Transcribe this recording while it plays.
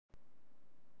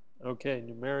Okay,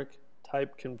 numeric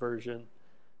type conversion.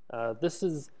 This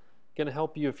is going to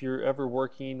help you if you're ever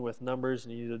working with numbers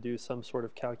and you need to do some sort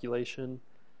of calculation.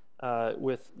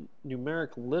 With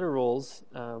numeric literals,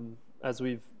 as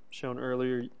we've shown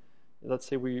earlier, let's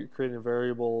say we're creating a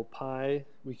variable pi,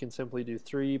 we can simply do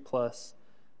 3 plus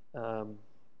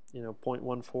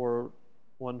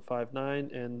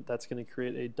 0.14159, and that's going to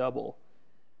create a double.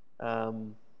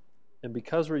 And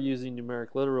because we're using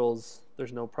numeric literals,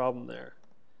 there's no problem there.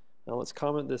 Now let's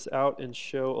comment this out and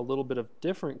show a little bit of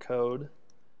different code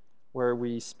where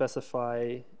we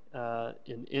specify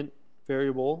an int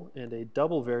variable and a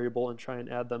double variable and try and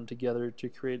add them together to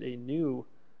create a new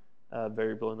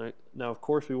variable. And now of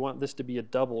course we want this to be a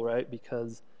double, right?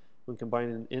 Because when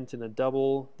combining an int and a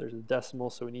double, there's a decimal,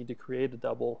 so we need to create a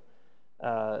double.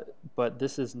 But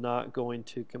this is not going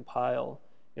to compile.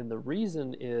 And the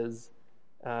reason is,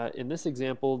 in this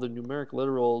example, the numeric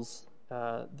literals,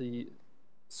 the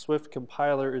Swift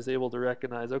compiler is able to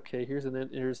recognize, okay, here's an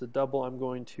int, here's a double, I'm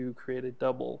going to create a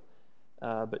double.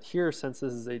 But here, since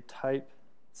this is a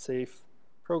type-safe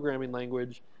programming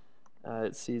language,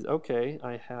 it sees, okay,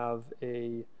 I have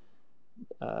a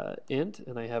int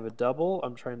and I have a double,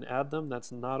 I'm trying to add them,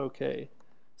 that's not okay.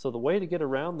 So the way to get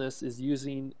around this is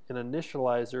using an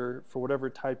initializer for whatever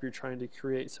type you're trying to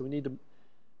create. So we need to,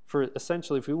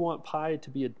 essentially, if we want pi to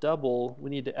be a double, we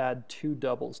need to add two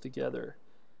doubles together.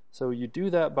 So you do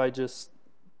that by just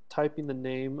typing the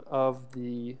name of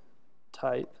the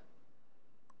type,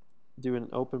 doing an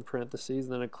open parentheses,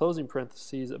 and then a closing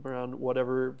parentheses around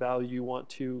whatever value you want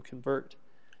to convert.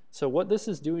 So what this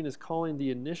is doing is calling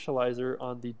the initializer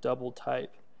on the double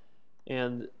type.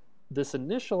 And this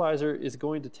initializer is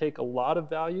going to take a lot of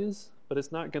values, but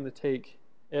it's not going to take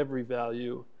every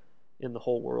value in the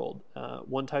whole world.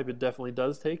 One type it definitely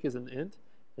does take is an int,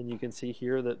 and you can see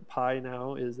here that pi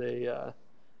now is a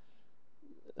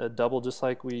double, just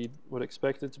like we would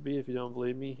expect it to be. If you don't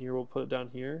believe me, here we'll put it down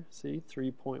here. See,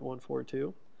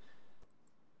 3.142.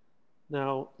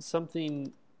 Now,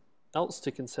 something else to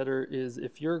consider is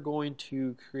if you're going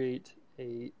to create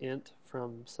a int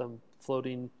from some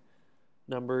floating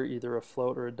number, either a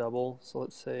float or a double. So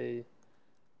let's say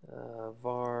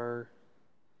var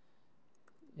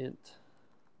int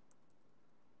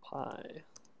pi.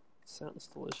 Sounds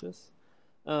delicious.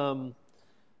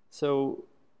 So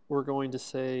we're going to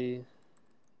say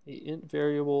a int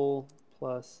variable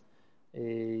plus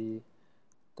a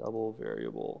double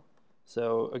variable.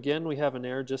 So again, we have an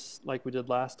error just like we did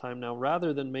last time. Now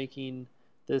rather than making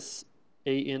this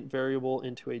a int variable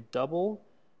into a double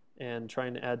and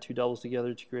trying to add two doubles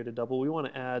together to create a double, we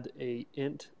want to add a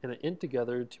int and an int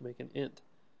together to make an int.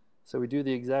 So we do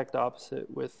the exact opposite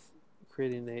with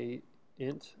creating a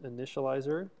int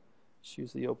initializer. Just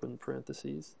use the open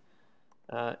parentheses.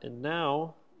 And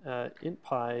now int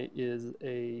pi is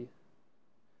a,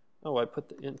 oh, I put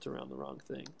the int around the wrong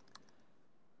thing.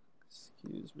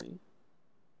 Excuse me.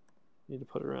 Need to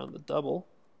put it around the double.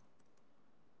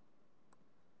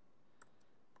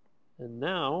 And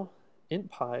now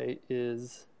int pi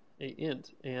is a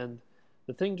int. And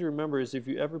the thing to remember is if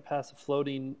you ever pass a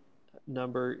floating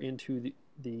number into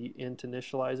the int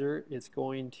initializer, it's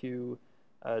going to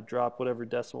drop whatever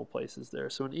decimal place is there.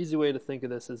 So an easy way to think of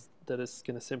this is that it's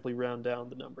going to simply round down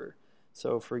the number.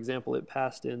 So for example, it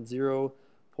passed in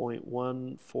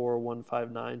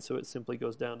 0.14159, so it simply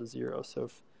goes down to 0. So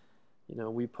if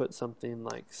we put something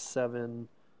like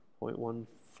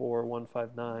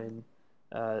 7.14159,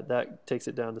 that takes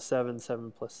it down to 7.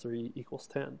 7 plus 3 equals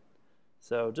 10.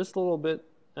 So just a little bit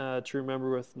to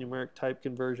remember with numeric type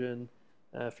conversion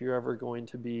if you're ever going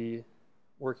to be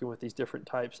working with these different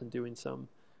types and doing some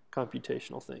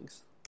computational things.